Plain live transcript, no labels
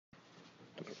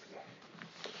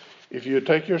If you would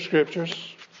take your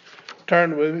scriptures,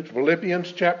 turn with me to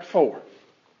Philippians chapter 4.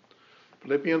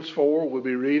 Philippians 4, we'll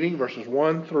be reading verses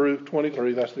 1 through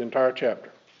 23. That's the entire chapter.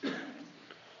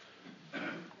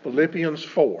 Philippians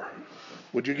 4.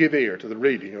 Would you give ear to the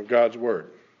reading of God's word?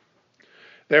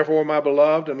 Therefore, my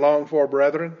beloved and longed for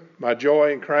brethren, my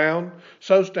joy and crown,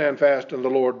 so stand fast in the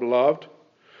Lord, beloved.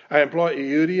 I implore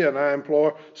Euodia and I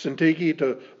implore Syntyche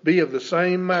to be of the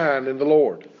same mind in the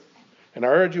Lord. And I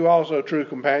urge you also, true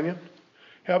companion,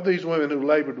 help these women who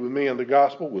labored with me in the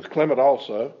gospel, with Clement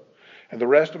also, and the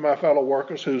rest of my fellow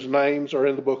workers whose names are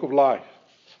in the book of life.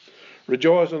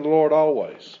 Rejoice in the Lord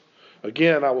always.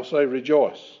 Again, I will say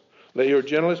rejoice. Let your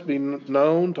gentleness be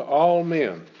known to all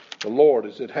men. The Lord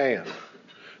is at hand.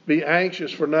 Be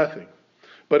anxious for nothing,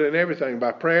 but in everything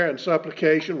by prayer and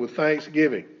supplication with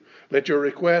thanksgiving. Let your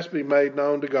requests be made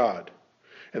known to God.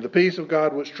 And the peace of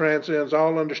God which transcends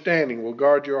all understanding will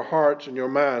guard your hearts and your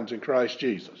minds in Christ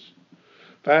Jesus.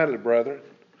 Finally, brethren,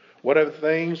 whatever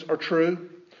things are true,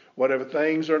 whatever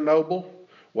things are noble,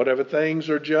 whatever things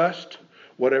are just,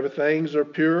 whatever things are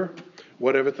pure,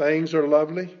 whatever things are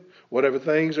lovely, whatever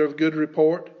things are of good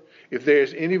report, if there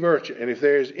is any virtue and if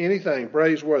there is anything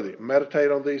praiseworthy, meditate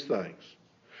on these things.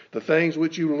 The things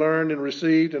which you learned and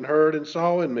received and heard and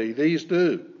saw in me, these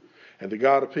do, and the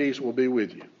God of peace will be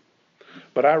with you.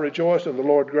 But I rejoice in the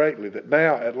Lord greatly that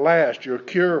now at last your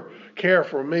care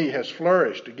for me has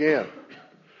flourished again,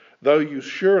 though you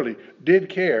surely did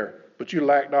care, but you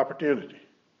lacked opportunity.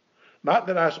 Not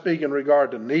that I speak in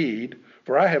regard to need,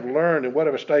 for I have learned in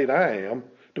whatever state I am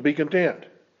to be content.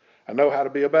 I know how to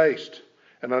be abased,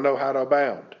 and I know how to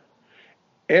abound.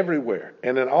 Everywhere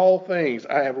and in all things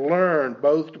I have learned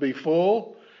both to be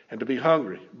full and to be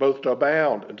hungry, both to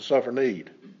abound and to suffer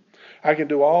need. I can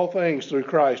do all things through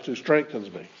Christ who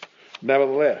strengthens me.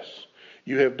 Nevertheless,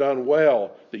 you have done well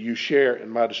that you share in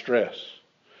my distress.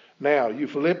 Now, you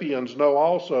Philippians know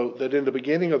also that in the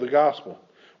beginning of the gospel,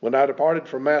 when I departed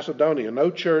from Macedonia, no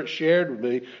church shared with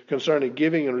me concerning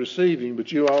giving and receiving,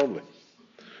 but you only.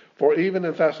 For even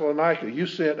in Thessalonica, you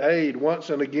sent aid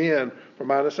once and again for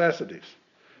my necessities.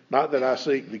 Not that I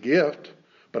seek the gift,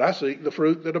 but I seek the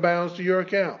fruit that abounds to your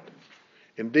account.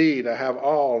 Indeed, I have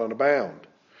all and abound.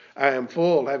 I am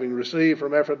full, having received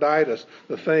from Epaphroditus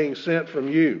the things sent from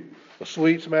you, a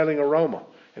sweet-smelling aroma,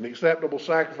 an acceptable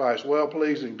sacrifice,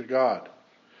 well-pleasing to God.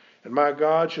 And my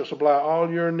God shall supply all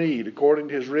your need according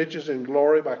to his riches in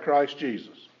glory by Christ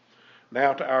Jesus.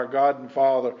 Now to our God and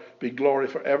Father be glory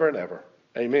forever and ever.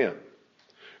 Amen.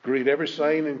 Greet every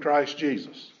saint in Christ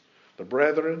Jesus. The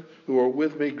brethren who are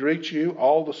with me greet you.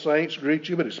 All the saints greet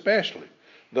you, but especially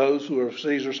those who are of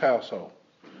Caesar's household.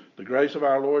 The grace of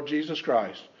our Lord Jesus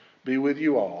Christ be with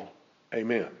you all.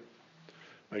 Amen.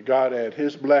 May God add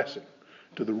his blessing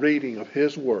to the reading of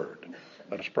his word.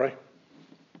 Let us pray.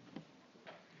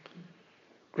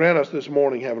 Grant us this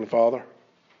morning, Heavenly Father,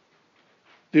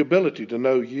 the ability to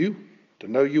know you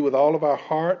with all of our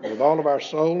heart, and with all of our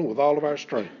soul, and with all of our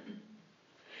strength.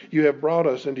 You have brought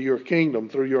us into your kingdom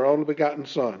through your only begotten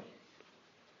Son.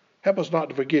 Help us not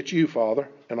to forget you, Father,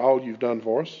 and all you've done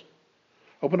for us.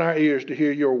 Open our ears to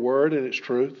hear your word and its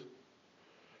truth.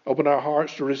 Open our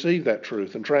hearts to receive that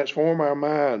truth and transform our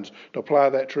minds to apply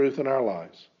that truth in our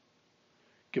lives.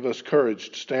 Give us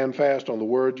courage to stand fast on the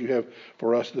word you have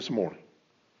for us this morning.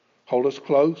 Hold us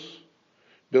close.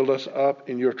 Build us up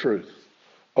in your truth.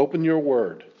 Open your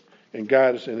word and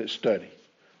guide us in its study.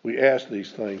 We ask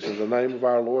these things in the name of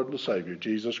our Lord and Savior,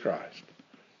 Jesus Christ.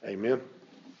 Amen.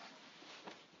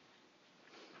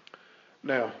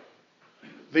 Now,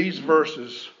 these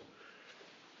verses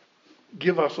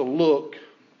give us a look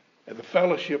at the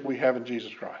fellowship we have in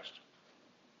Jesus Christ.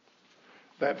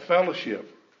 That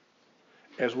fellowship,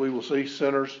 as we will see,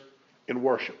 centers in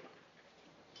worship.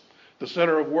 The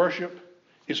center of worship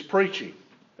is preaching,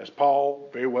 as Paul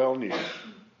very well knew.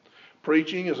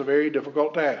 Preaching is a very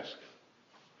difficult task.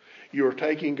 You are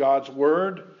taking God's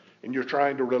word and you're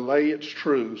trying to relay its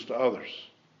truths to others.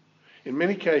 In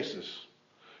many cases,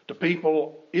 to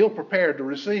people ill-prepared to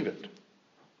receive it.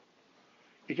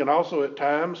 It can also at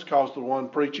times cause the one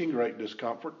preaching great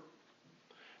discomfort.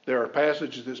 There are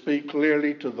passages that speak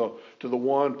clearly to the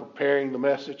one preparing the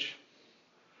message.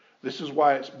 This is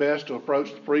why it's best to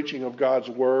approach the preaching of God's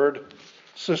word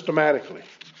systematically.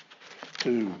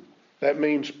 That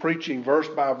means preaching verse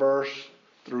by verse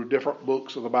through different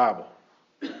books of the Bible.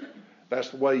 That's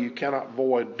the way you cannot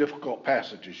avoid difficult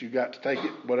passages. You've got to take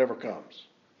it whatever comes.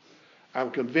 I'm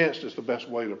convinced it's the best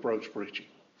way to approach preaching.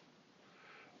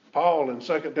 Paul in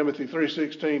 2 Timothy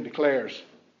 3:16 declares,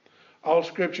 all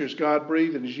scripture is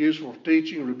God-breathed and is useful for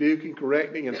teaching, rebuking,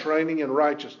 correcting, and training in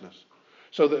righteousness,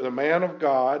 so that the man of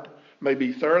God may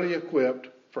be thoroughly equipped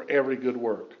for every good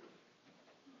work.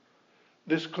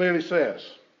 This clearly says,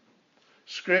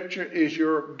 Scripture is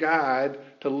your guide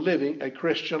to living a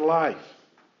Christian life.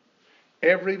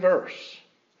 Every verse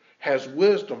has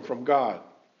wisdom from God,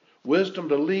 wisdom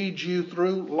to lead you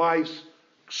through life's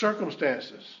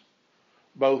circumstances,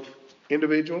 both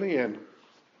individually and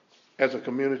as a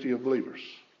community of believers.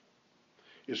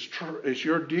 It's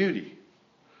your duty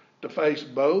to face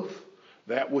both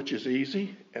that which is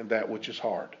easy and that which is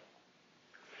hard.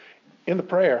 In the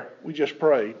prayer we just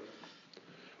prayed,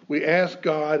 we ask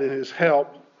God and His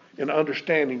help in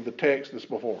understanding the text that's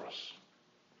before us.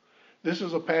 This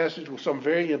is a passage with some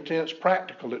very intense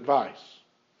practical advice.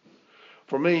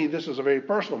 For me, this is a very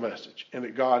personal message, in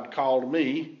that God called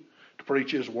me to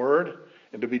preach His word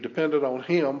and to be dependent on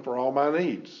Him for all my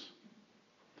needs.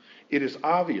 It is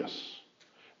obvious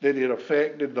that it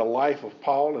affected the life of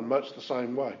Paul in much the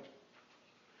same way.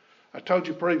 I told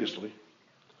you previously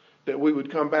that we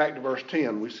would come back to verse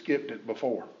 10. We skipped it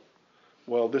before.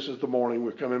 Well, this is the morning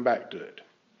we're coming back to it.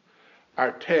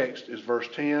 Our text is verse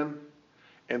 10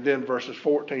 and then verses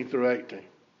 14 through 18.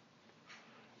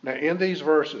 Now, in these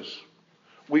verses,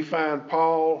 we find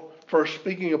Paul first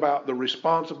speaking about the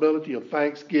responsibility of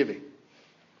thanksgiving.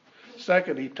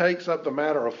 Second, he takes up the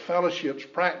matter of fellowship's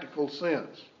practical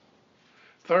sense.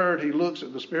 Third, he looks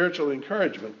at the spiritual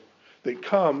encouragement that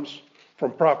comes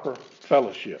from proper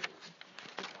fellowship.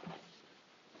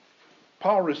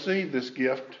 Paul received this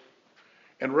gift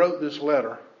and wrote this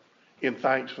letter in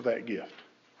thanks for that gift.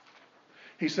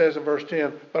 He says in verse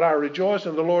 10, "But I rejoice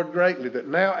in the Lord greatly that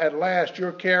now at last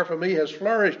your care for me has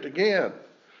flourished again,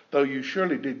 though you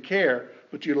surely did care,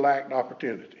 but you lacked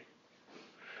opportunity."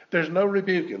 There's no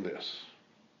rebuke in this.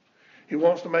 He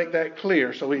wants to make that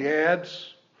clear, so he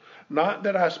adds, "Not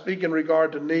that I speak in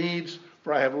regard to needs,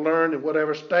 for I have learned in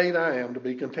whatever state I am to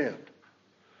be content."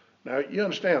 Now, you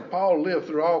understand, Paul lived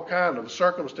through all kinds of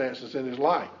circumstances in his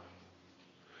life.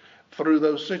 Through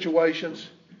those situations,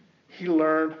 he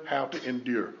learned how to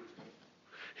endure.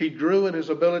 He grew in his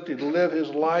ability to live his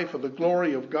life for the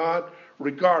glory of God,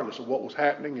 regardless of what was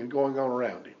happening and going on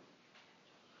around him.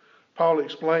 Paul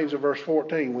explains in verse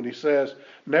 14 when he says,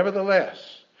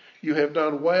 "Nevertheless, you have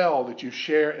done well that you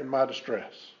share in my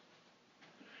distress."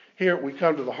 Here we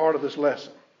come to the heart of this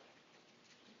lesson.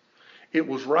 It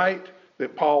was right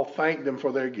that Paul thanked them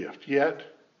for their gift, yet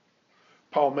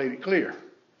Paul made it clear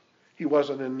he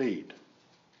wasn't in need.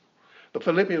 The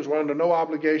Philippians were under no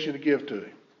obligation to give to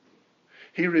him.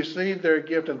 He received their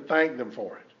gift and thanked them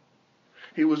for it.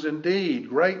 He was indeed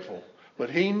grateful,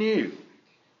 but he knew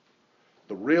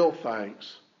the real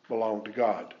thanks belonged to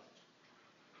God.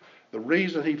 The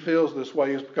reason he feels this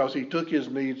way is because he took his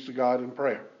needs to God in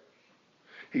prayer.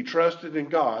 He trusted in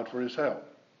God for his help.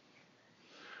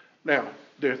 Now,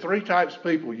 there are three types of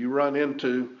people you run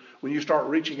into when you start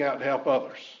reaching out to help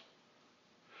others.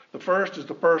 The first is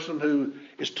the person who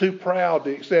is too proud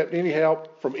to accept any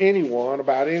help from anyone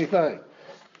about anything.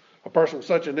 A person with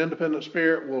such an independent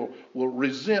spirit will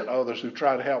resent others who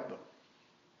try to help them.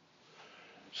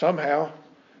 Somehow,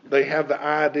 they have the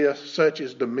idea such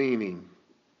as demeaning.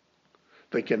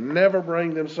 They can never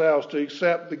bring themselves to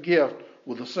accept the gift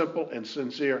with a simple and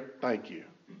sincere thank you.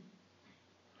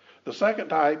 The second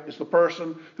type is the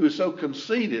person who is so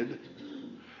conceited,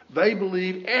 they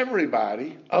believe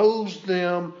everybody owes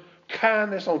them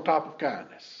kindness on top of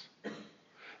kindness.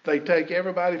 They take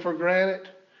everybody for granted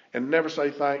and never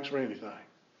say thanks for anything.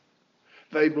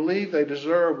 They believe they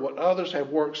deserve what others have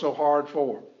worked so hard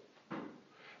for.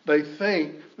 They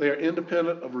think they are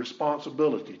independent of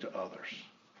responsibility to others.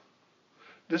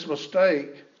 The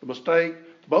mistake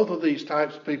both of these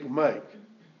types of people make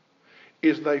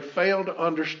is they fail to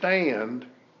understand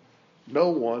no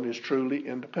one is truly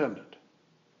independent.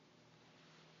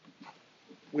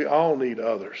 We all need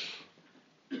others.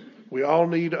 We all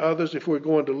need others if we're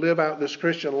going to live out this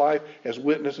Christian life as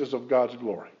witnesses of God's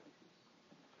glory.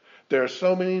 There are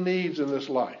so many needs in this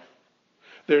life.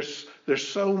 There's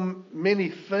so many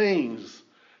things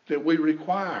that we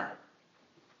require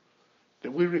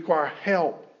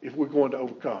help if we're going to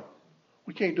overcome.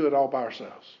 We can't do it all by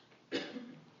ourselves.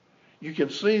 You can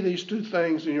see these two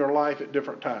things in your life at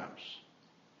different times.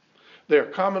 They're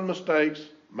common mistakes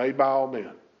made by all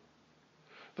men.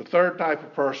 The third type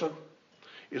of person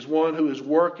is one who is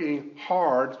working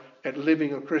hard at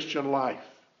living a Christian life.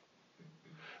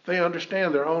 They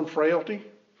understand their own frailty.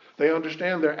 They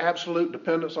understand their absolute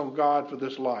dependence on God for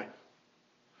this life.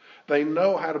 They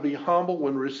know how to be humble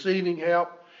when receiving help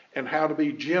and how to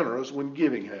be generous when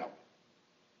giving help.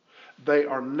 They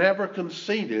are never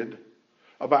conceited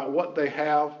about what they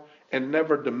have and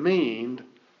never demeaned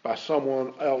by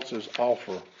someone else's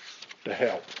offer to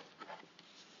help.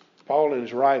 Paul, in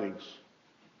his writings,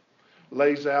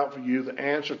 lays out for you the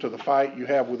answer to the fight you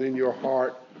have within your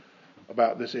heart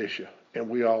about this issue. And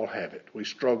we all have it. We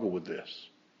struggle with this.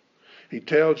 He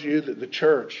tells you that the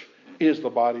church is the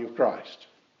body of Christ.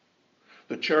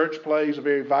 The church plays a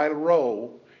very vital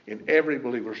role in every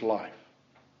believer's life.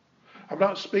 I'm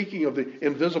not speaking of the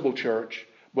invisible church,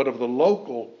 but of the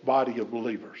local body of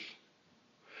believers.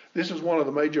 This is one of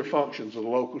the major functions of the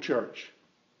local church,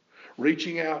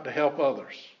 reaching out to help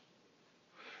others.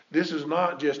 This is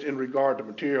not just in regard to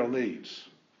material needs.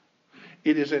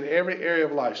 It is in every area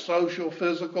of life, social,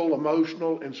 physical,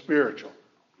 emotional, and spiritual.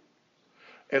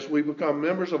 As we become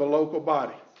members of a local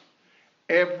body,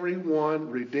 everyone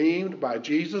redeemed by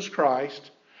Jesus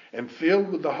Christ and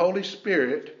filled with the Holy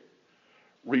Spirit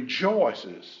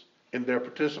rejoices in their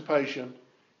participation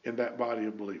in that body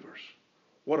of believers.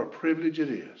 What a privilege it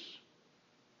is.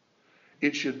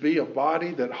 It should be a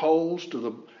body that holds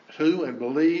to and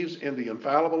believes in the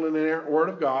infallible and inerrant Word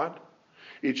of God.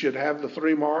 It should have the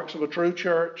three marks of a true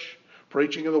church: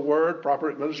 preaching of the Word,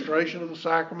 proper administration of the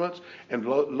sacraments, and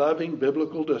loving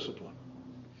biblical discipline.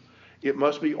 It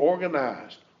must be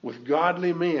organized with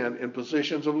godly men in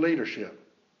positions of leadership.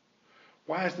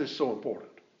 Why is this so important?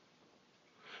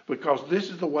 Because this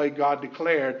is the way God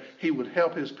declared He would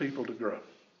help His people to grow.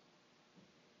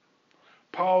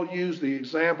 Paul used the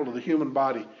example of the human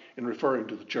body in referring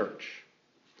to the church.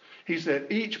 He said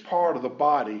each part of the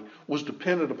body was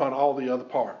dependent upon all the other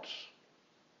parts.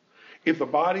 If the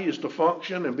body is to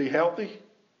function and be healthy,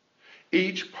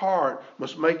 each part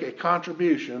must make a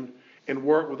contribution and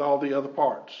work with all the other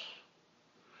parts.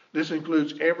 This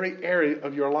includes every area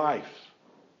of your life.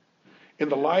 In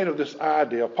the light of this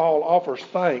idea, Paul offers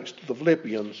thanks to the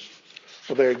Philippians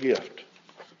for their gift.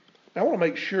 Now, I want to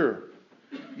make sure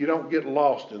you don't get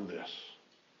lost in this.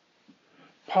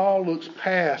 Paul looks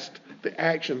past the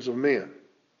actions of men.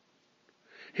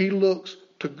 He looks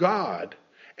to God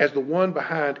as the one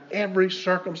behind every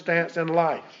circumstance in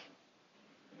life.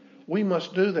 We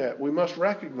must do that. We must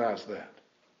recognize that.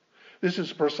 This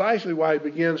is precisely why he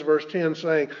begins verse 10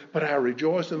 saying, "But I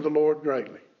rejoice in the Lord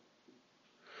greatly."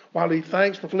 While he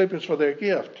thanks the Philippians for their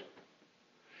gift,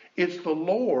 it's the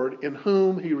Lord in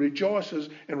whom he rejoices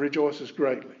and rejoices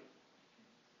greatly.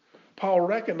 Paul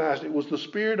recognized it was the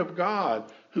Spirit of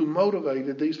God who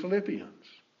motivated these Philippians.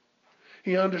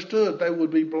 He understood they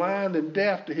would be blind and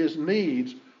deaf to his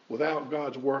needs without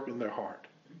God's work in their heart.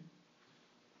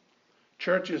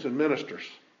 Churches and ministers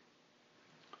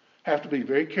have to be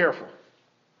very careful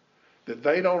that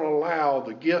they don't allow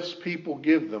the gifts people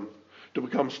give them to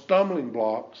become stumbling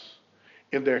blocks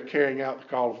in their carrying out the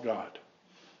call of God.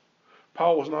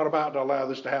 Paul was not about to allow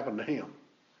this to happen to him.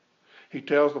 He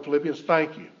tells the Philippians,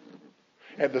 thank you.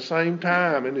 At the same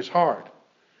time, in his heart,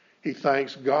 he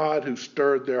thanks God who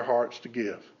stirred their hearts to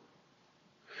give.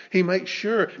 He makes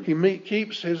sure he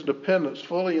keeps his dependence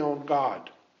fully on God.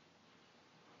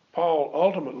 Paul's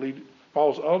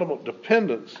ultimate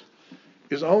dependence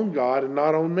is on God and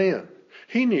not on men.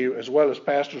 He knew, as well as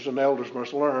pastors and elders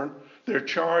must learn, their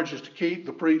charge is to keep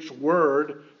the preached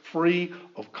word free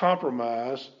of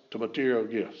compromise to material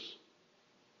gifts.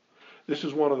 This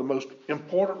is one of the most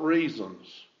important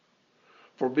reasons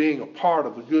for being a part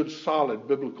of a good, solid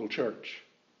biblical church.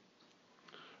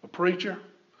 A preacher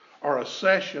or a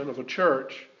session of a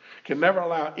church can never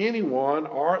allow anyone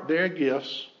or their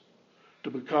gifts to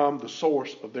become the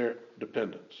source of their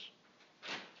dependence.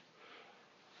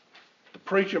 The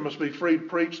preacher must be free to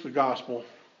preach the gospel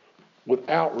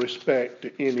without respect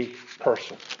to any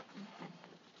person.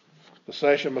 The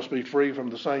session must be free from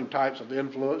the same types of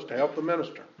influence to help the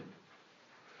minister.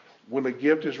 When a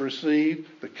gift is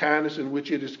received, the kindness in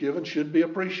which it is given should be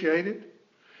appreciated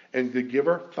and the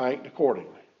giver thanked accordingly.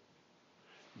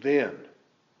 Then,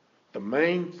 the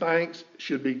main thanks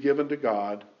should be given to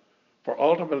God, for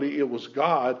ultimately it was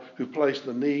God who placed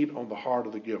the need on the heart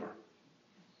of the giver.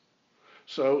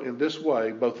 So, in this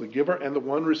way, both the giver and the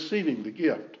one receiving the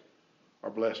gift are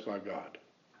blessed by God.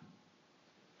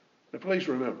 Now, please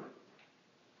remember,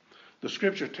 the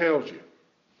Scripture tells you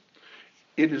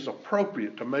it is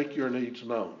appropriate to make your needs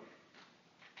known.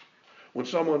 When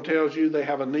someone tells you they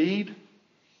have a need,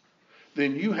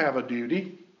 then you have a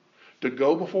duty to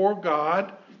go before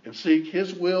God and seek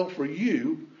His will for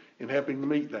you in helping to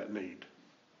meet that need.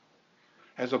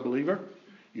 As a believer,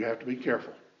 you have to be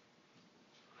careful.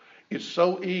 It's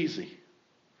so easy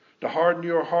to harden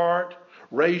your heart,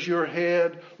 raise your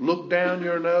head, look down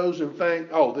your nose and think,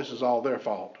 oh, this is all their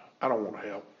fault. I don't want to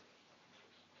help.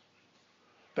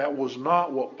 That was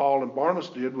not what Paul and Barnabas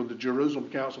did when the Jerusalem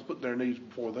council put their needs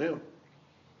before them.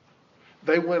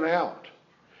 They went out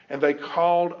And they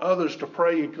called others to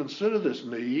pray and consider this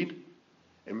need,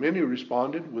 and many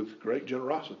responded with great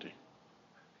generosity.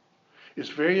 It's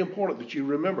very important that you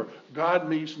remember God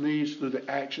meets needs through the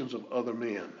actions of other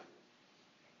men.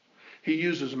 He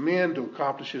uses men to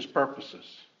accomplish his purposes.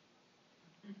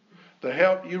 The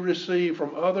help you receive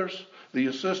from others, the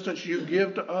assistance you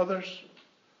give to others,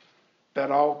 that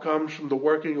all comes from the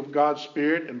working of God's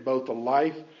Spirit in both the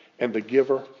life and the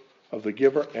giver and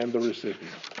the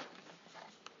recipient.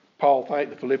 Paul thanked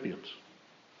the Philippians,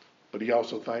 but he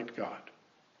also thanked God.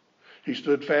 He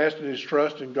stood fast in his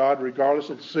trust in God regardless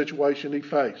of the situation he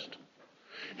faced.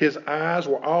 His eyes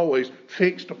were always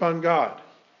fixed upon God.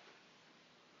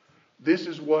 This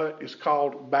is what is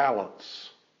called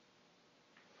balance.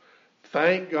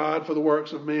 Thank God for the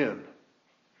works of men.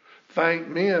 Thank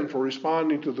men for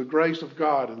responding to the grace of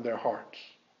God in their hearts.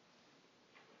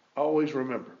 Always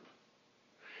remember,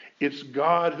 it's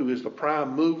God who is the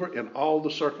prime mover in all the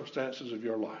circumstances of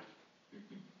your life.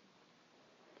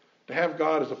 To have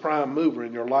God as the prime mover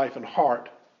in your life and heart,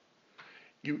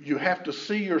 you have to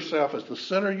see yourself as the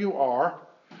sinner you are,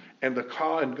 and the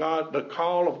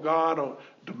call of God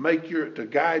to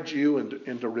guide you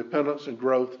into repentance and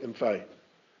growth in faith.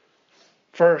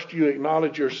 First, you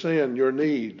acknowledge your sin, your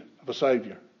need of a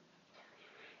Savior.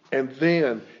 And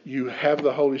then you have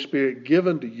the Holy Spirit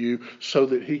given to you so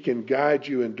that he can guide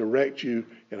you and direct you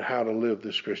in how to live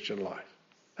this Christian life.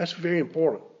 That's very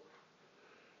important.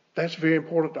 That's very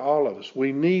important to all of us.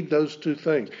 We need those two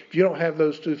things. If you don't have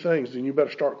those two things, then you better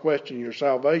start questioning your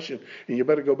salvation, and you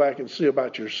better go back and see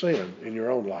about your sin in your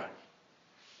own life.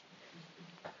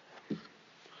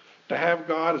 To have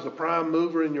God as the prime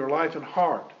mover in your life and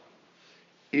heart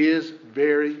is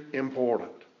very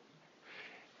important.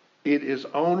 It is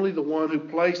only the one who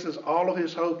places all of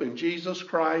his hope in Jesus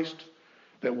Christ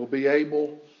that will be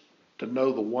able to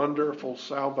know the wonderful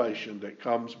salvation that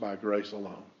comes by grace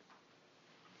alone.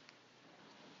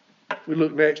 We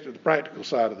look next at the practical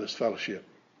side of this fellowship.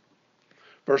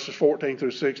 Verses 14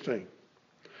 through 16.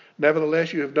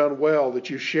 Nevertheless, you have done well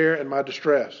that you share in my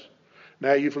distress.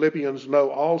 Now you Philippians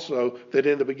know also that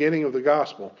in the beginning of the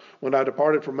gospel, when I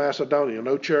departed from Macedonia,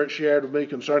 no church shared with me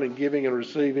concerning giving and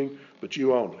receiving, but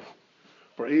you only.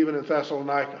 For even in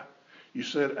Thessalonica, you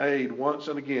sent aid once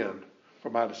and again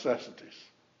for my necessities.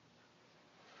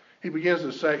 He begins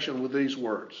this section with these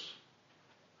words.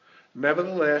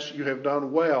 Nevertheless, you have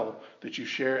done well that you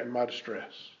share in my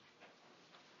distress.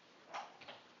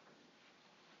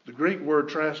 The Greek word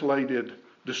translated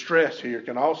distress here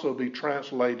can also be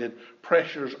translated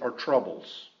pressures or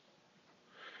troubles.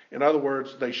 In other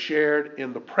words, they shared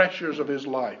in the pressures of his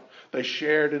life. They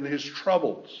shared in his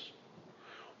troubles.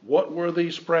 What were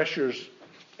these pressures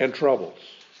and troubles?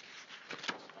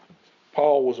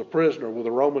 Paul was a prisoner with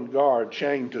a Roman guard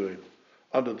chained to him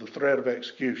under the threat of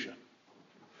execution.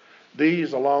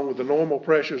 These, along with the normal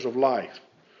pressures of life,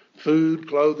 food,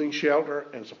 clothing, shelter,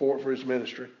 and support for his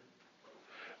ministry,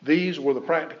 these were the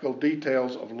practical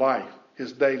details of life,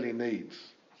 his daily needs.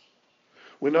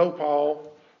 We know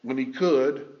Paul, when he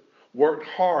could, worked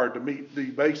hard to meet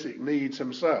the basic needs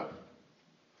himself.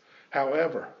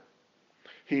 However,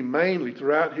 he mainly,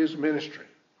 throughout his ministry,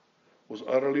 was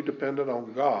utterly dependent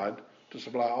on God to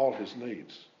supply all his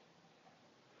needs.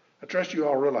 I trust you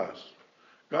all realize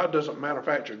God doesn't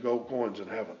manufacture gold coins in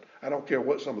heaven. I don't care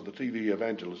what some of the TV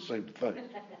evangelists seem to think.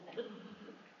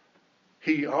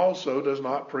 He also does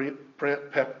not print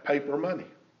paper money.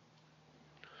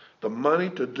 The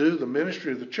money to do the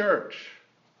ministry of the church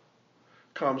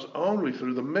comes only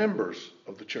through the members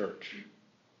of the church.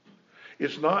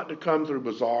 It's not to come through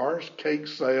bazaars, cake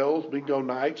sales, bingo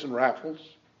nights, and raffles.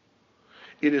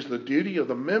 It is the duty of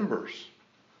the members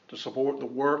to support the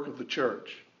work of the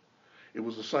church. It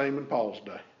was the same in Paul's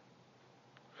day.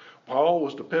 Paul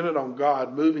was dependent on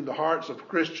God moving the hearts of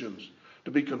Christians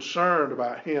to be concerned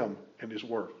about him and his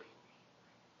work.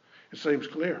 It seems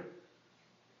clear.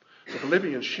 The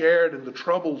Philippians shared in the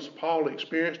troubles Paul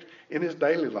experienced in his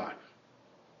daily life.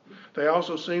 They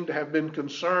also seem to have been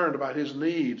concerned about his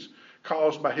needs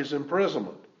caused by his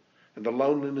imprisonment and the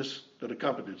loneliness that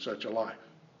accompanied such a life.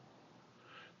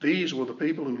 These were the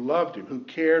people who loved him, who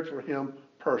cared for him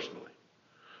personally.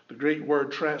 The Greek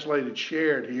word translated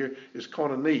shared here is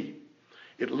koinonia.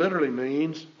 It literally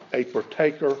means a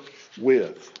partaker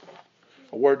with.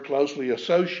 A word closely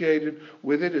associated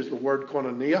with it is the word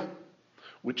koinonia,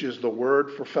 which is the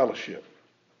word for fellowship.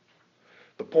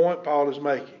 The point Paul is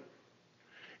making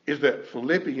is that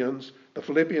the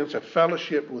Philippians have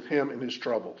fellowshiped with him in his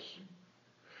troubles.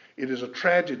 It is a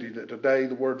tragedy that today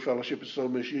the word fellowship is so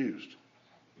misused.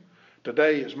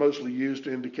 Today it's mostly used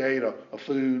to indicate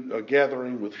a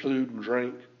gathering with food and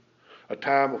drink, a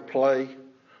time of play,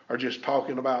 or just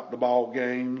talking about the ball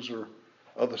games or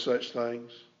other such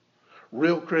things.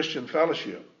 Real Christian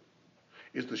fellowship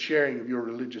is the sharing of your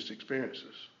religious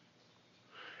experiences.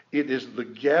 It is the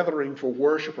gathering for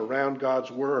worship around God's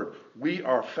Word. We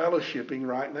are fellowshipping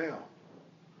right now.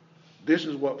 This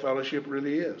is what fellowship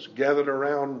really is, gathered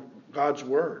around God's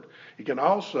Word. It can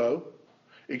also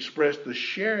express the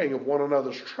sharing of one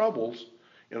another's troubles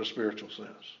in a spiritual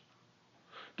sense.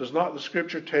 Does not the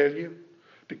Scripture tell you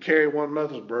to carry one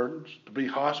another's burdens, to be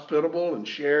hospitable and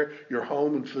share your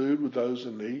home and food with those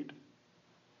in need?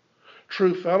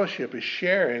 True fellowship is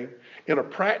sharing in a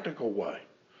practical way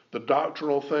the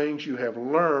doctrinal things you have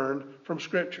learned from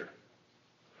Scripture.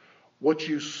 What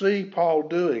you see Paul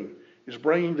doing is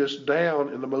bringing this down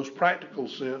in the most practical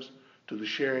sense to the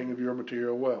sharing of your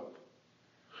material wealth.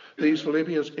 These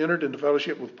Philippians entered into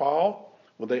fellowship with Paul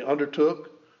when they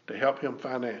undertook to help him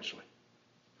financially.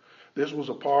 This was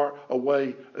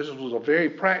a very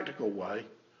practical way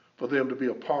for them to be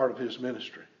a part of his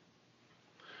ministry.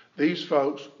 These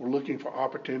folks were looking for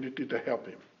opportunity to help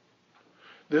him.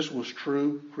 This was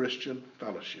true Christian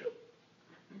fellowship.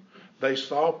 They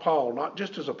saw Paul not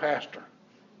just as a pastor,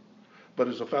 but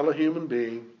as a fellow human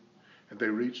being, and they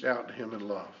reached out to him in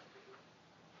love.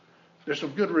 There's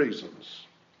some good reasons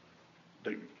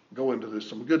that go into this,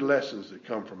 some good lessons that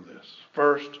come from this.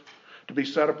 First, to be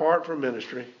set apart from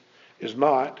ministry is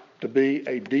not to be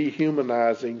a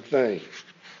dehumanizing thing.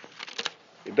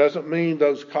 It doesn't mean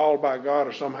those called by God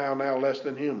are somehow now less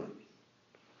than human.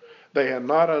 They have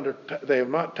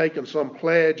not taken some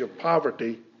pledge of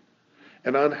poverty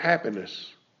and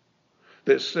unhappiness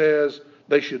that says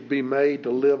they should be made to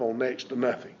live on next to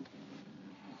nothing.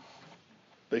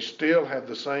 They still have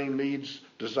the same needs,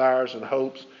 desires, and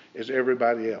hopes as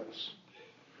everybody else.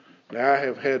 Now, I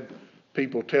have had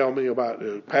people tell me about,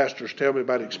 pastors tell me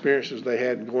about experiences they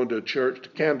had in going to a church to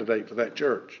candidate for that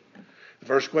church. The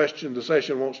first question the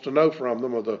session wants to know from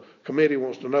them, or the committee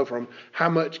wants to know from them, how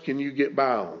much can you get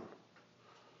by on?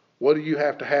 What do you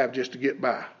have to have just to get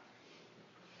by?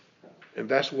 And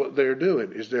that's what they're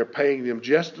doing, is they're paying them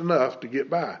just enough to get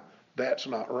by. That's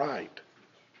not right.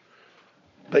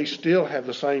 They still have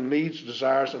the same needs,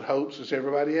 desires, and hopes as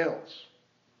everybody else.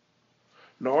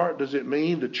 Nor does it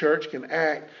mean the church can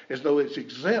act as though it's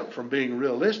exempt from being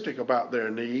realistic about their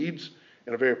needs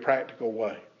in a very practical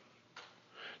way.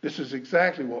 This is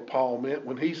exactly what Paul meant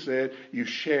when he said, "You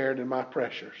shared in my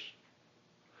pressures."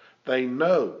 They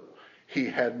know he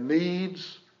had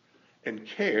needs and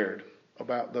cared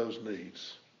about those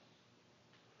needs.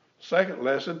 Second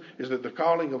lesson is that the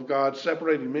calling of God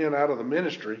separating men out of the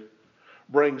ministry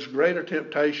brings greater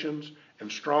temptations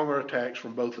and stronger attacks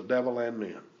from both the devil and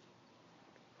men.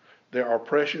 There are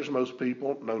pressures most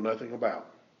people know nothing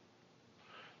about.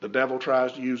 The devil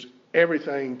tries to use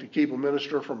everything to keep a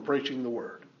minister from preaching the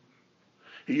word.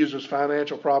 He uses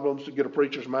financial problems to get a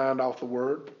preacher's mind off the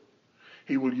word.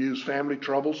 He will use family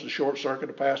troubles to short-circuit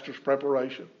a pastor's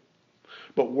preparation.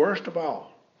 But worst of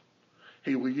all,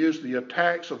 he will use the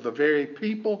attacks of the very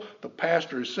people the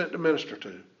pastor is sent to minister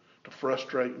to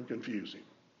frustrate and confuse him.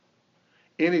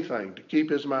 Anything to keep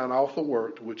his mind off the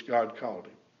work to which God called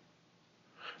him.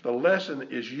 The lesson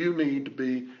is you need to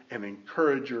be an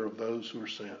encourager of those who are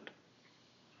sent.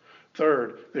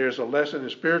 Third, there's a lesson in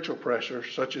spiritual pressure,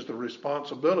 such as the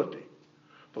responsibility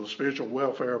for the spiritual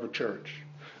welfare of a church.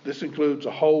 This includes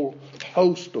a whole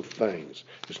host of things.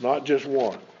 It's not just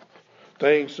one.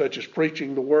 Things such as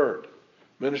preaching the word,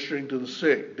 ministering to the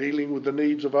sick, dealing with the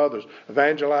needs of others,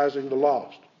 evangelizing the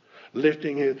lost,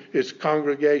 lifting his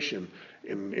congregation,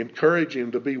 and encouraging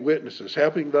them to be witnesses,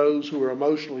 helping those who are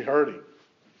emotionally hurting.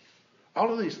 All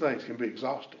of these things can be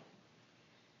exhausting.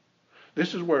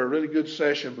 This is where a really good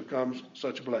session becomes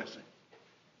such a blessing.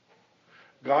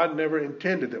 God never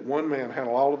intended that one man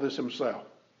handle all of this himself.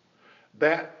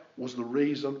 That was the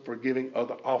reason for giving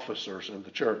other officers in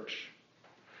the church.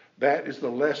 That is the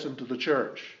lesson to the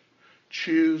church.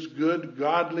 Choose good,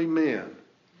 godly men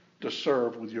to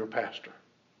serve with your pastor.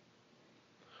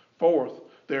 Fourth,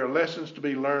 there are lessons to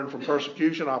be learned from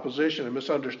persecution, opposition, and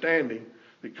misunderstanding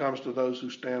that comes to those who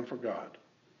stand for God.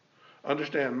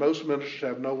 Understand, most ministers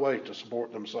have no way to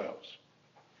support themselves.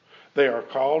 They are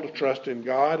called to trust in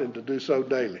God and to do so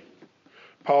daily.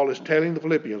 Paul is telling the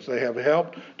Philippians they have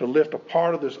helped to lift a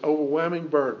part of this overwhelming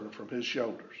burden from his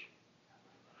shoulders.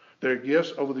 Their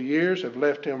gifts over the years have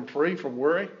left him free from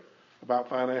worry about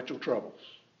financial troubles.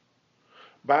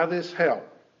 By this help,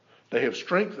 they have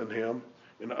strengthened him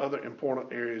in other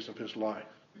important areas of his life.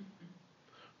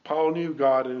 Paul knew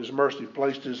God in his mercy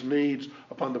placed his needs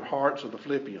upon the hearts of the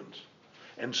Philippians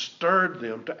and stirred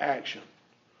them to action.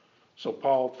 So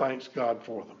Paul thanks God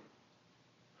for them.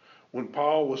 When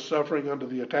Paul was suffering under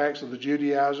the attacks of the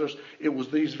Judaizers, it was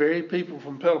these very people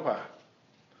from Philippi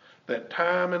that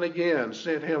time and again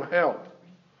sent him help,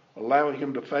 allowing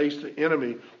him to face the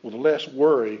enemy with less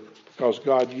worry because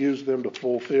God used them to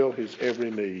fulfill his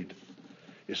every need.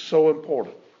 It's so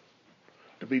important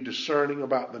to be discerning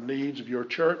about the needs of your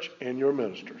church and your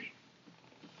ministers.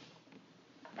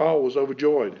 Paul was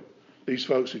overjoyed these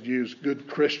folks had used good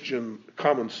Christian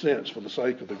common sense for the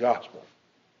sake of the gospel.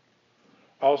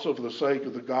 Also for the sake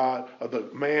of the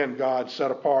man God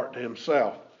set apart to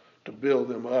himself to build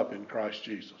them up in Christ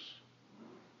Jesus.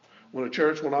 When a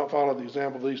church will not follow the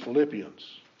example of these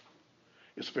Philippians,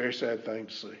 it's a very sad thing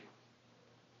to see.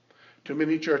 Too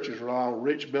many churches rely on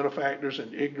rich benefactors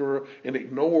and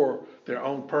ignore their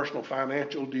own personal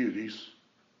financial duties,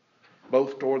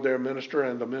 both toward their minister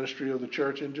and the ministry of the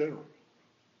church in general.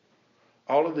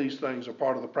 All of these things are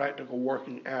part of the practical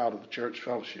working out of the church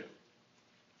fellowship.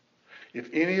 If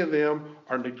any of them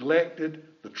are neglected,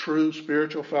 the true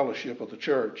spiritual fellowship of the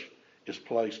church is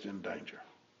placed in danger.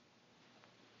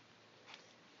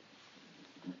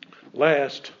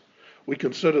 Last, we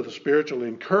consider the spiritual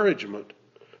encouragement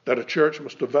that a church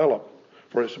must develop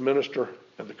for its minister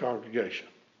and the congregation.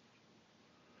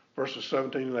 Verses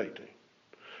 17 and 18.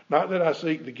 Not that I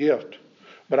seek the gift,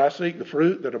 but I seek the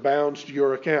fruit that abounds to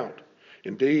your account.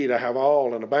 Indeed, I have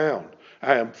all and abound.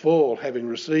 I am full, having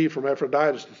received from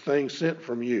Epaphroditus the things sent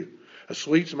from you, a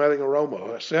sweet-smelling aroma,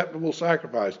 an acceptable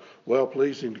sacrifice,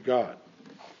 well-pleasing to God.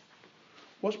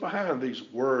 What's behind these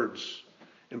words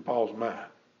in Paul's mind?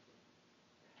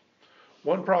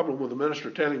 One problem with the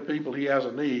minister telling people he has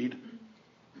a need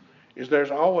is there's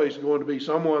always going to be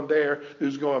someone there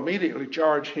who's going to immediately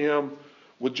charge him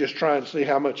with just trying to see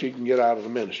how much he can get out of the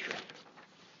ministry.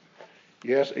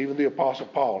 Yes, even the Apostle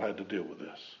Paul had to deal with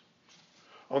this.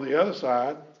 On the other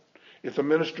side, if the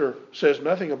minister says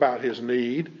nothing about his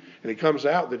need, and it comes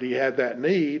out that he had that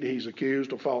need, he's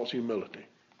accused of false humility.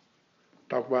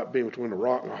 Talk about being between a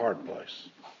rock and a hard place.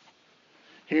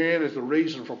 Herein is the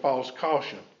reason for Paul's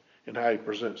caution in how he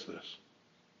presents this.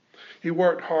 He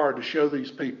worked hard to show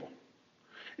these people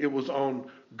it was on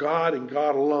God and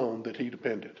God alone that he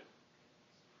depended.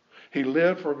 He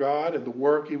lived for God and the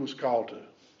work he was called to.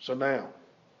 So now,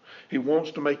 he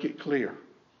wants to make it clear.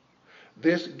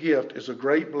 This gift is a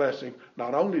great blessing,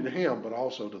 not only to him, but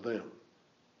also to them.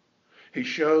 He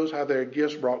shows how their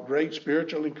gifts brought great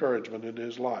spiritual encouragement into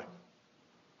his life.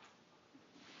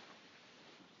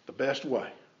 The best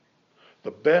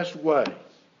way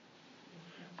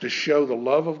to show the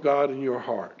love of God in your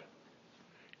heart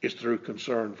is through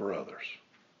concern for others.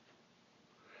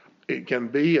 It can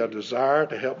be a desire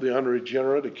to help the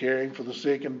unregenerate, a caring for the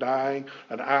sick and dying,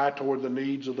 an eye toward the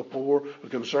needs of the poor, a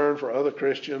concern for other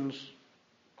Christians,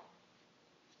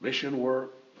 mission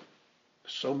work,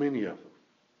 so many of them.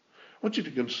 I want you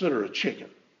to consider a chicken.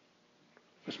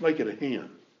 Let's make it a hen.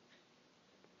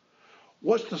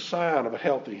 What's the sign of a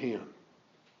healthy hen?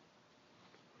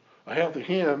 A healthy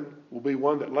hen will be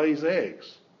one that lays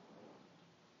eggs.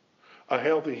 A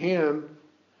healthy hen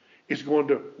is going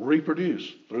to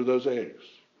reproduce through those eggs.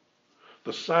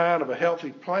 The sign of a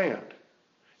healthy plant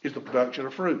is the production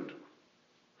of fruit.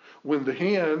 When the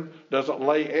hen doesn't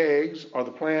lay eggs or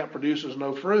the plant produces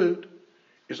no fruit,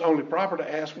 it's only proper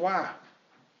to ask why.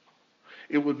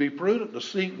 It would be prudent to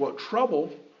seek what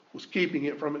trouble was keeping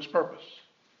it from its purpose.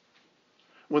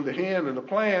 When the hen and the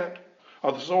plant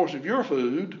are the source of your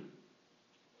food,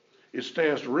 it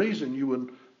stands to reason you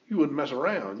wouldn't mess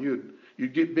around.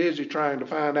 You'd get busy trying to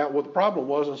find out what the problem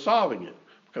was and solving it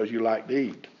because you like to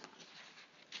eat.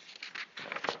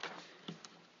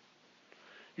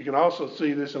 You can also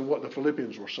see this in what the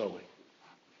Philippians were sowing.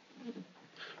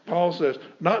 Paul says,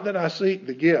 not that I seek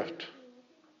the gift,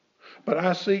 but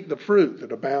I seek the fruit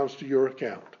that abounds to your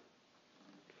account.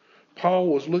 Paul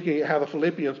was looking at how the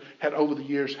Philippians had over the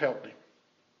years helped him.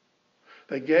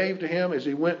 They gave to him as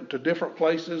he went to different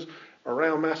places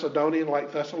around Macedonia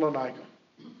like Thessalonica.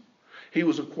 He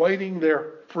was equating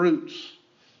their fruits,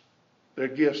 their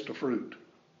gifts to fruit.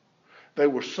 They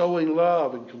were sowing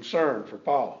love and concern for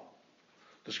Paul.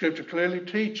 The scripture clearly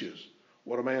teaches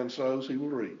what a man sows, he will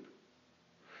reap.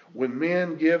 When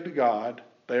men give to God,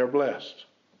 they are blessed.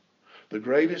 The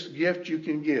greatest gift you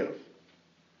can give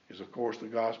is, of course, the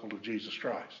gospel of Jesus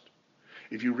Christ.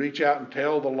 If you reach out and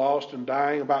tell the lost and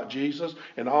dying about Jesus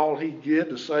and all he did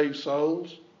to save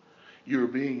souls, you're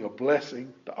being a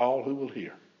blessing to all who will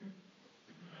hear.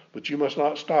 But you must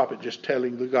not stop at just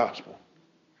telling the gospel.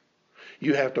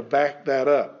 You have to back that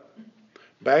up.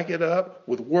 Back it up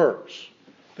with works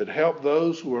that help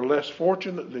those who are less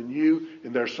fortunate than you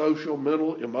in their social,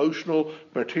 mental, emotional,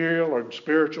 material, or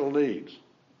spiritual needs.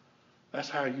 That's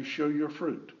how you show your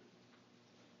fruit.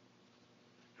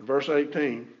 In verse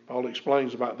 18, Paul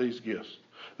explains about these gifts.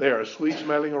 They are a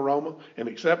sweet-smelling aroma, an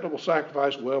acceptable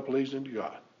sacrifice, well-pleasing to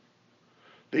God.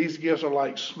 These gifts are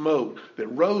like smoke that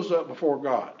rose up before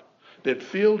God, that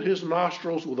filled his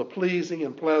nostrils with a pleasing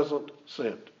and pleasant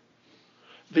scent.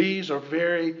 These are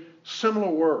very similar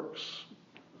words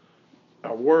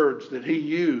that he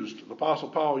used, the Apostle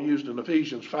Paul used in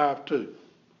Ephesians 5:2,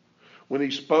 when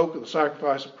he spoke of the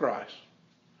sacrifice of Christ.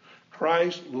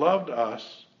 Christ loved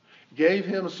us, gave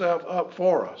himself up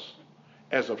for us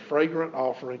as a fragrant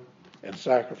offering and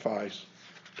sacrifice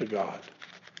to God.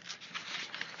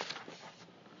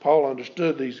 Paul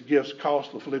understood these gifts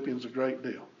cost the Philippians a great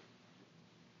deal.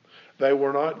 They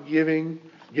were not given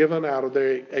out of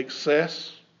their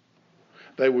excess.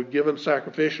 They were given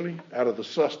sacrificially out of the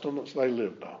sustenance they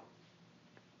lived on.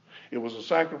 It was a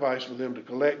sacrifice for them to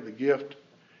collect the gift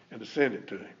and to send it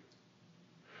to him.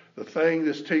 The thing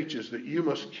this teaches that you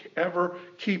must ever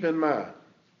keep in mind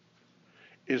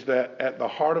is that at the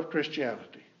heart of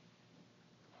Christianity,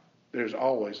 there's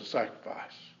always a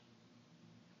sacrifice.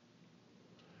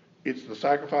 It's the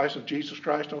sacrifice of Jesus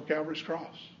Christ on Calvary's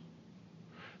cross.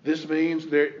 This means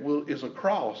there is a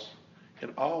cross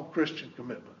in all Christian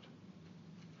commitment.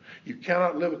 You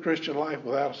cannot live a Christian life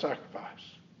without a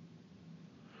sacrifice.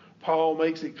 Paul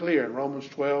makes it clear in Romans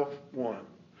 12:1.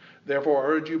 Therefore, I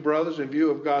urge you, brothers, in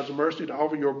view of God's mercy, to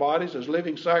offer your bodies as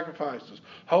living sacrifices,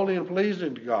 holy and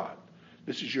pleasing to God.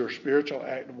 This is your spiritual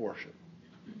act of worship.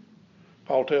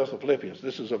 Paul tells the Philippians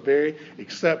this is a very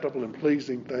acceptable and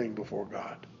pleasing thing before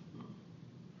God.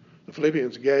 The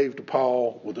Philippians gave to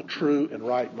Paul with a true and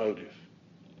right motive.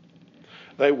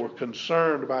 They were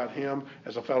concerned about him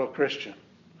as a fellow Christian.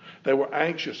 They were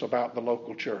anxious about the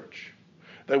local church.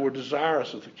 They were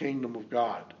desirous of the kingdom of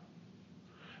God.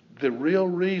 The real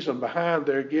reason behind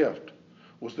their gift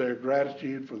was their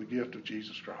gratitude for the gift of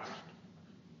Jesus Christ.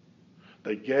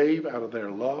 They gave out of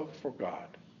their love for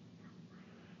God.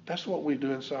 That's what we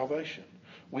do in salvation.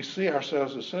 We see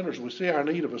ourselves as sinners. We see our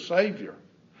need of a Savior.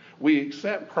 We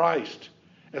accept Christ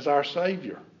as our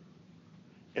Savior.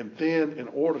 And then in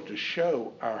order to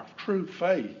show our true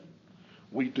faith,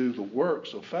 we do the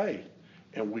works of faith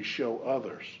and we show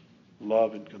others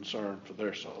love and concern for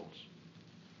their souls.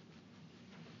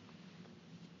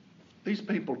 These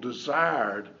people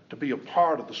desired to be a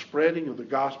part of the spreading of the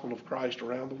gospel of Christ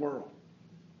around the world.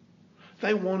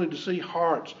 They wanted to see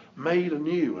hearts made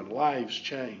anew and lives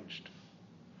changed.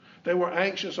 They were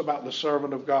anxious about the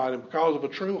servant of God, and because of a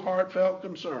true heartfelt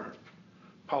concern,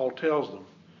 Paul tells them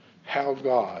how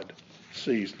God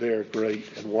sees their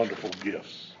great and wonderful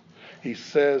gifts. He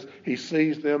says he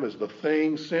sees them as the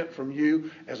thing sent from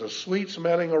you, as a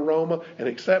sweet-smelling aroma, an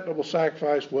acceptable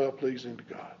sacrifice, well-pleasing to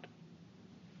God.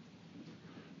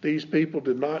 These people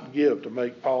did not give to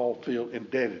make Paul feel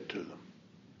indebted to them.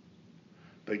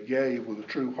 They gave with a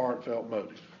true heartfelt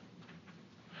motive.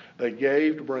 They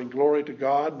gave to bring glory to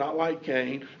God, not like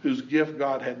Cain, whose gift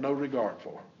God had no regard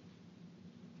for.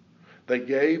 They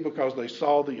gave because they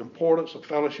saw the importance of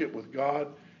fellowship with God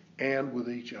and with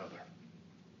each other.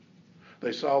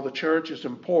 They saw the church as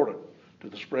important to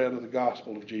the spread of the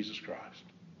gospel of Jesus Christ.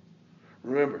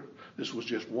 Remember, this was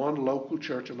just one local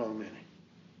church among many.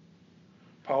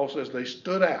 Paul says they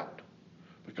stood out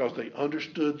because they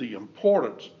understood the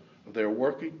importance of their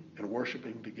working and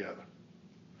worshiping together.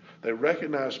 They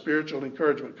recognized spiritual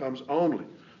encouragement comes only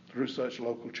through such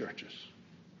local churches.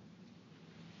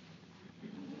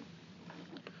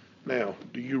 Now,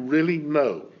 do you really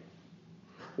know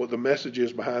what the message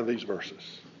is behind these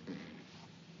verses?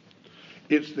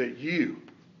 It's that you,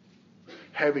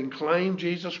 having claimed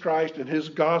Jesus Christ and his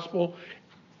gospel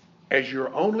as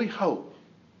your only hope,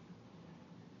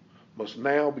 must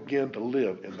now begin to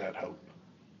live in that hope.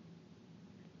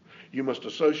 You must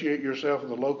associate yourself with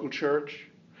the local church.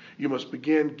 You must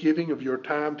begin giving of your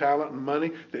time, talent, and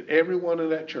money that everyone in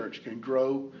that church can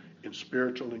grow in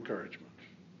spiritual encouragement.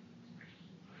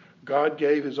 God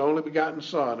gave his only begotten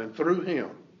Son, and through him,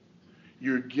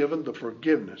 you're given the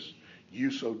forgiveness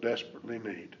you so desperately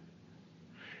need.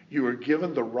 You are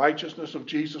given the righteousness of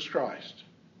Jesus Christ,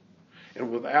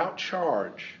 and without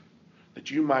charge,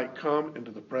 that you might come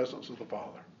into the presence of the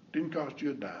Father. Didn't cost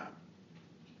you a dime.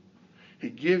 He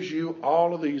gives you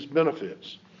all of these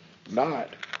benefits, not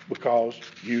because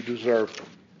you deserve them.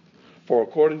 For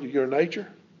according to your nature,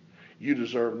 you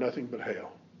deserve nothing but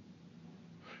hell.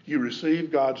 You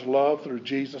receive God's love through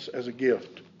Jesus as a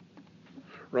gift.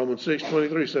 Romans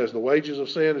 6:23 says, the wages of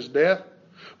sin is death,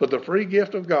 but the free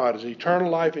gift of God is eternal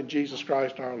life in Jesus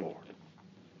Christ our Lord.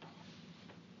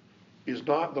 Is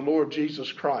not the Lord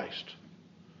Jesus Christ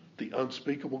the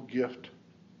unspeakable gift?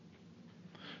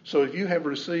 So if you have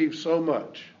received so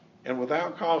much, and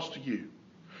without cost to you,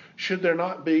 should there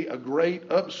not be a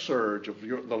great upsurge of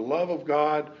the love of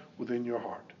God within your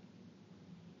heart?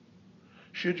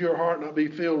 Should your heart not be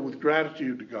filled with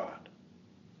gratitude to God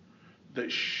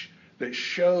that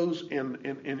shows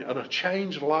in a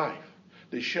changed life,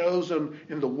 that shows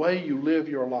in the way you live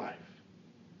your life?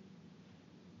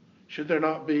 Should there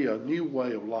not be a new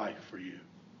way of life for you?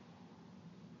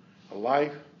 A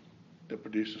life that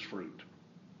produces fruit.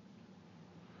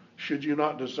 Should you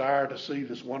not desire to see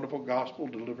this wonderful gospel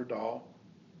delivered to all?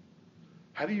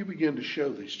 How do you begin to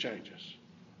show these changes?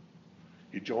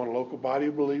 You join a local body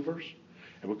of believers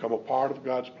and become a part of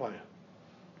God's plan.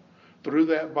 Through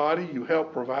that body, you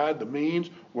help provide the means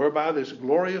whereby this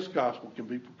glorious gospel can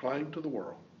be proclaimed to the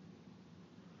world.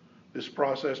 This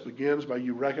process begins by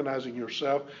you recognizing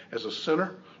yourself as a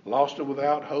sinner, lost and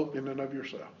without hope in and of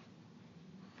yourself.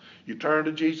 You turn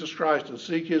to Jesus Christ and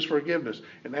seek his forgiveness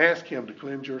and ask him to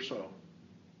cleanse your soul.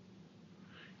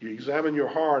 You examine your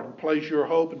heart and place your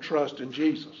hope and trust in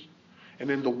Jesus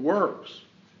and in the works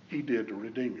he did to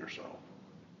redeem your soul.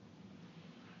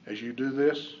 As you do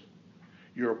this,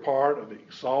 you're a part of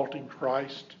exalting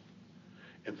Christ,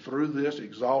 and through this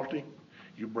exalting,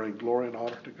 you bring glory and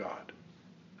honor to God.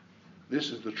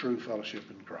 This is the true fellowship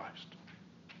in Christ.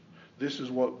 This is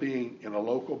what being in a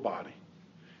local body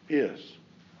is.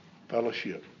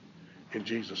 Fellowship in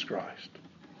Jesus Christ.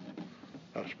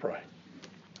 Let us pray.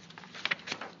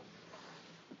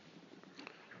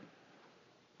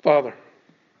 Father,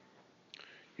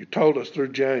 you told us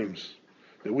through James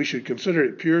that we should consider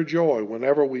it pure joy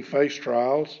whenever we face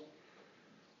trials,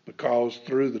 because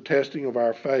through the testing of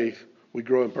our faith we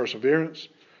grow in perseverance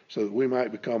so that we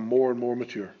might become more and more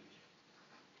mature.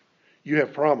 You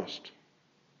have promised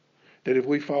that if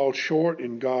we fall short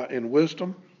in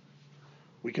wisdom,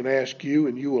 we can ask you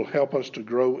and you will help us to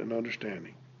grow in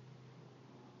understanding.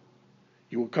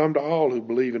 You will come to all who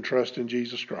believe and trust in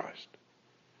Jesus Christ.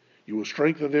 You will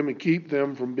strengthen them and keep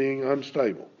them from being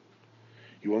unstable.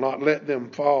 You will not let them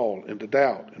fall into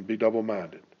doubt and be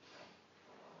double-minded.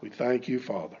 We thank you,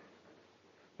 Father.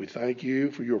 We thank you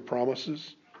for your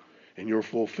promises and your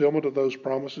fulfillment of those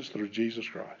promises through Jesus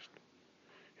Christ,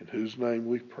 in whose name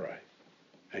we pray.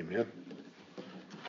 Amen.